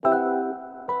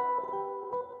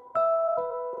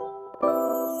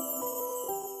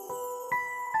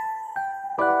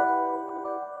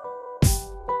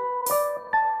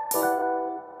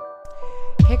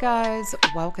guys,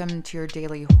 welcome to your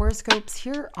daily horoscopes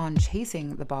here on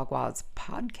Chasing the Bagwas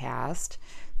podcast.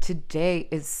 Today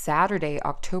is Saturday,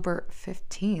 October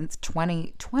 15th,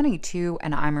 2022,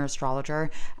 and I'm your astrologer,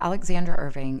 Alexandra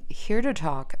Irving, here to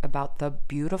talk about the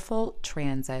beautiful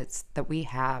transits that we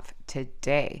have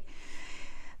today.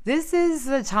 This is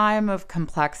the time of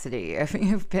complexity. If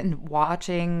you've been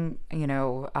watching,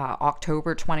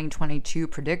 October 2022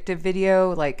 predictive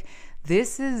video,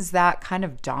 this is that kind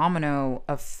of domino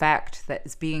effect that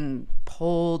is being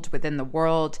pulled within the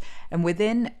world and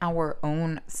within our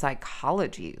own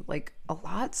psychology. A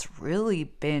lot's really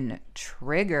been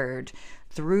triggered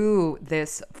through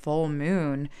this full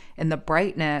moon and the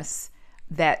brightness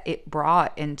that it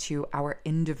brought into our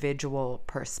individual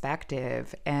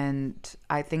perspective. And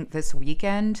I think this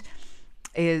weekend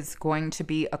is going to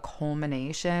be a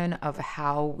culmination of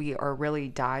how we are really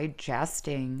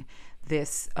digesting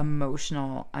this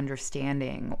emotional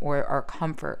understanding, or our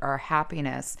comfort, our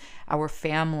happiness, our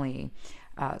family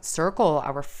circle,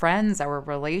 our friends, our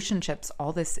relationships.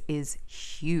 All this is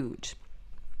huge.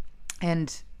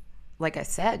 And like I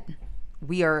said,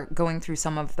 we are going through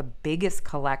some of the biggest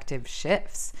collective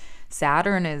shifts.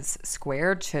 Saturn is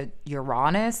squared to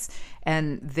Uranus,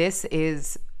 and this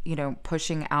is,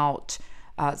 pushing out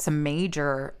some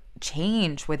major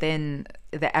change within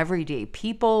the everyday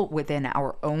people, within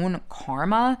our own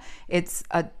karma. It's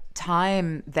a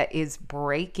time that is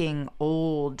breaking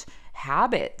old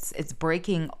habits. It's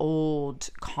breaking old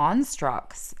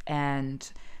constructs and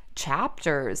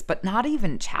chapters, but not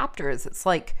even chapters. It's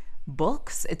like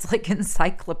books. It's like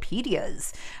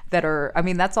encyclopedias that are,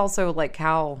 that's also like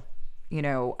how,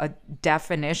 a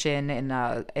definition in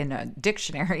a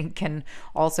dictionary can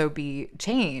also be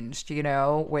changed,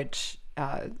 which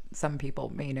some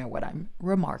people may know what I'm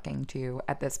remarking to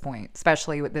at this point,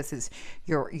 especially with this is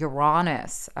your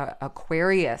Uranus,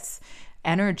 Aquarius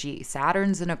energy.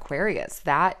 Saturn's in Aquarius.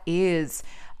 That is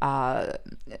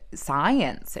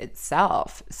science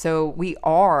itself. So we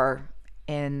are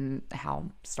in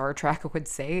how Star Trek would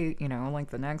say,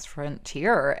 the next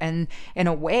frontier. And in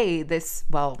a way, this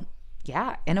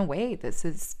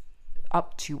is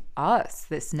up to us,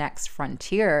 this next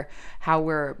frontier, how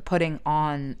we're putting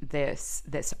on this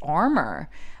armor.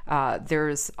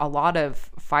 There's a lot of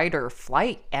fight or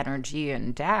flight energy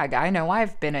and dag. I know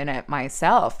I've been in it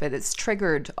myself. It has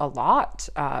triggered a lot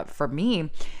for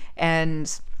me.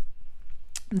 And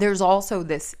there's also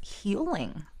this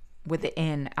healing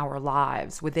within our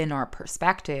lives, within our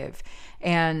perspective.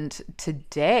 And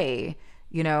today,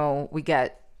 we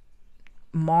get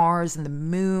Mars and the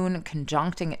moon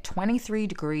conjuncting at 23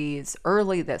 degrees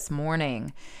early this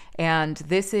morning. And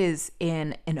this is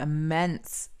in an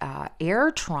immense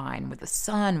air trine with the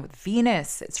sun, with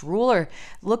Venus, its ruler.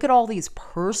 Look at all these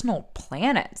personal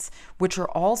planets, which are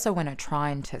also in a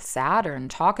trine to Saturn.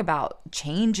 Talk about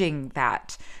changing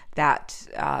that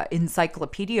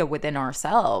encyclopedia within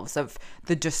ourselves of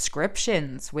the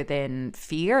descriptions within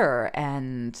fear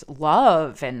and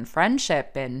love and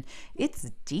friendship. And it's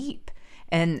deep.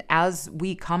 And as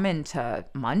we come into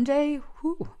Monday,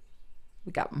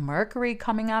 we got Mercury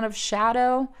coming out of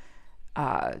shadow.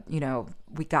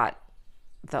 We got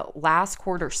the last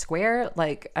quarter square.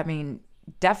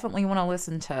 Definitely want to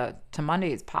listen to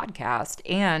Monday's podcast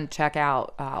and check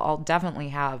out, I'll definitely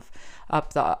have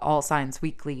up the All Signs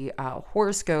Weekly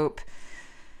horoscope.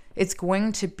 It's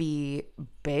going to be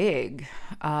big.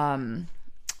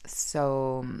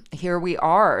 So here we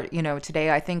are.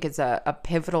 Today I think is a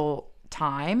pivotal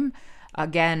time.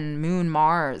 Again, Moon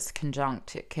Mars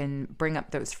conjunct, it can bring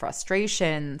up those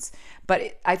frustrations,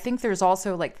 but I think there's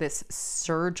also this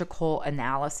surgical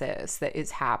analysis that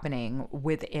is happening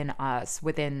within us,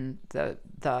 within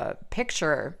the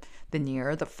picture, the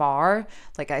near, the far.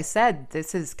 Like I said,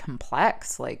 this is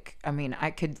complex.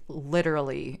 I could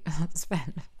literally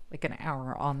spend an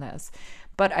hour on this,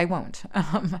 but I won't.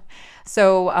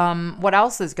 What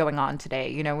else is going on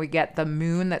today? We get the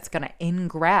moon that's going to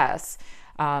ingress,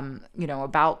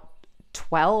 about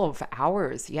 12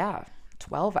 hours. Yeah,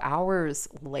 12 hours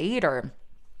later.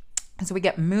 So we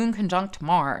get moon conjunct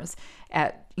Mars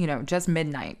at, just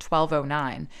midnight,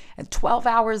 12:09. And 12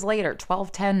 hours later,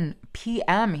 12:10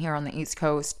 p.m. here on the East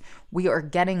Coast, we are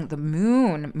getting the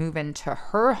moon move into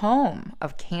her home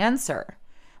of Cancer,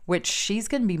 which she's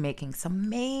going to be making some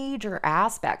major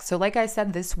aspects. So like I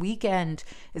said, this weekend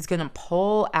is going to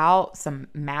pull out some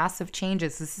massive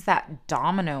changes. This is that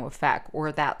domino effect,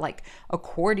 or that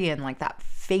accordion, that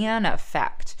fan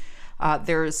effect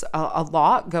There's a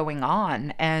lot going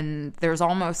on, and there's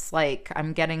almost like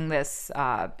I'm getting this,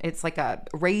 it's like a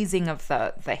raising of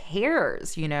the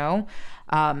hairs,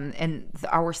 and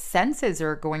our senses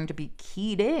are going to be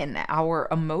keyed in, our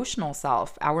emotional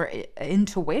self, our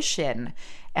intuition,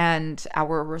 and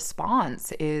our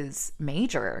response is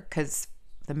major because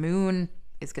the moon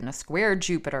is going to square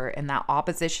Jupiter in that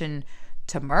opposition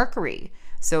to Mercury.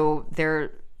 So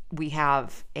there we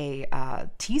have a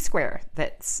T-square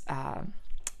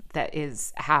that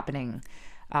is happening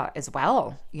as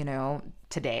well,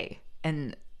 today.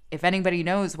 And if anybody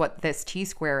knows what this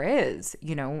T-square is,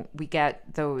 we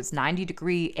get those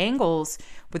 90-degree angles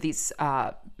with these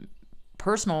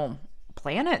personal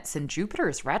planets, and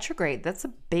Jupiter's retrograde. That's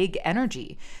a big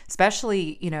energy,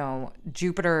 especially,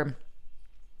 Jupiter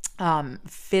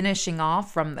finishing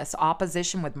off from this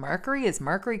opposition with Mercury as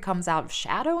Mercury comes out of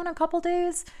shadow in a couple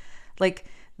days. Like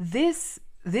this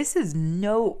is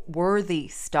noteworthy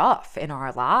stuff in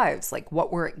our lives, like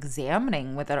what we're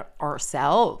examining with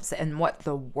ourselves and what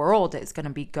the world is going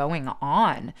to be going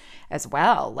on as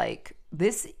well. Like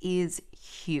this is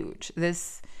huge.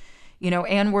 This,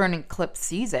 and we're in eclipse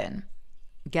season,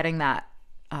 getting that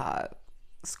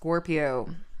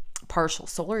Scorpio partial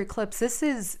solar eclipse. This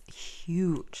is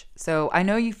huge. So I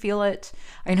know you feel it.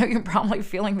 I know you're probably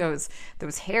feeling those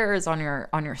hairs on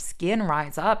your skin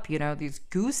rise up, these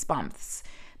goosebumps.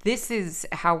 This is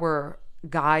how we're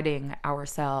guiding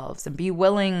ourselves, and be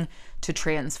willing to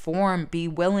transform, be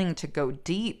willing to go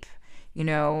deep.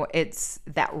 It's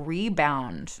that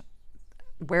rebound.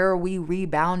 Where are we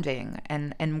rebounding,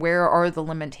 and where are the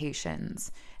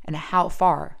limitations, and how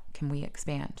far can we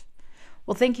expand?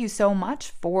 Well, thank you so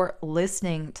much for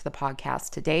listening to the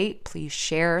podcast today. Please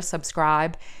share,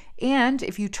 subscribe, and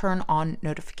if you turn on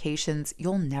notifications,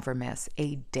 you'll never miss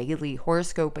a daily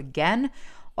horoscope again.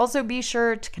 Also, be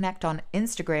sure to connect on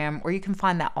Instagram, where you can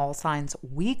find that All Signs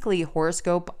weekly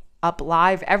horoscope up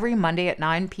live every Monday at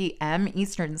 9 p.m.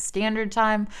 Eastern Standard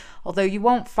Time. Although you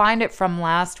won't find it from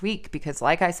last week because,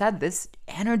 like I said, this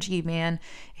energy, man,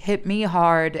 hit me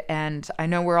hard, and I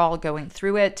know we're all going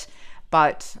through it,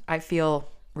 but I feel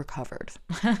recovered.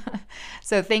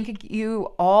 So thank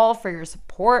you all for your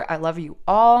support. I love you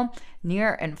all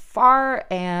near and far,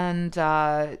 and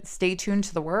stay tuned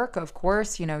to the work. Of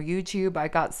course, YouTube, I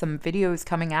got some videos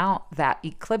coming out, that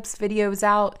eclipse videos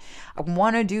out. I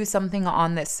want to do something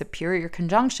on this superior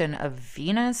conjunction of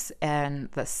Venus and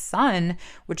the Sun,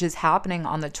 which is happening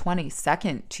on the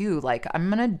 22nd too. Like I'm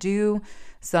going to do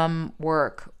some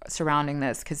work surrounding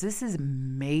this because this is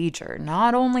major,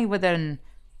 not only within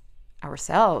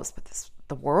ourselves, but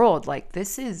the world. Like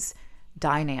this is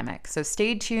dynamic. So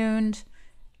stay tuned,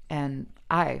 and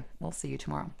I will see you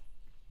tomorrow.